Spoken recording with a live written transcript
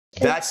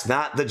skin. That's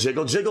not the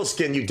jiggle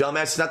skin, you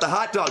dumbass. It's not the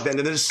hot dog then.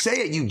 Then just say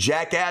it, you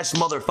jackass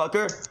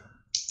motherfucker.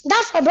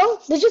 That's right, bro.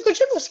 The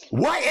jiggle skin.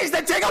 What is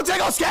the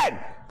jiggle skin?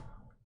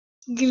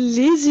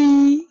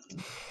 Glizzy.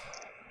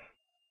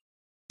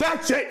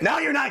 That's it. Now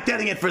you're not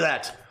getting it for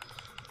that.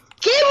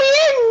 Give me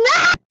it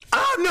now!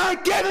 I'm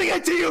not giving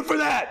it to you for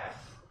that.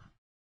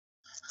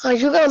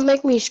 You're gonna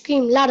make me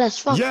scream loud as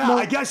fuck. Yeah, bro.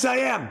 I guess I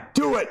am.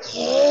 Do it.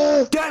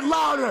 Get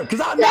louder,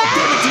 because I'm not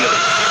giving it to you.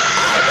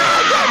 I'm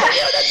not giving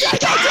you the jiggle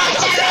skin.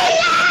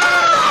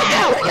 I'm not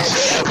giving it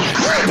to you.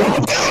 Don't do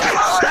it.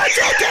 That's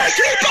okay.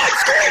 Keep on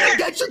screaming.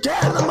 Get your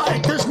cat on the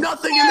mic. There's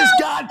nothing in this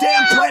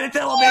goddamn planet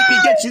that will make me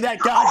get you that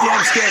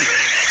goddamn skin.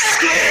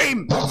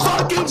 Scream.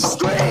 Fucking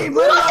scream.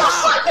 Let it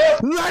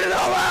out. Let it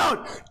all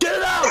out. Get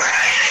it out.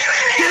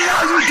 Get it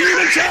out, you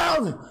demon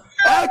child.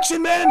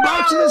 Action Man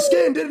bought you the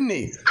skin, didn't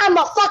he? I'm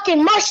a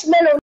fucking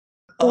marshmallow.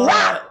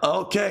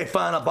 Okay,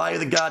 fine. I'll buy you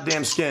the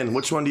goddamn skin.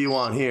 Which one do you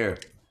want here?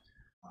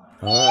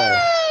 All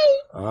right.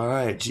 All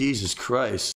right. Jesus Christ.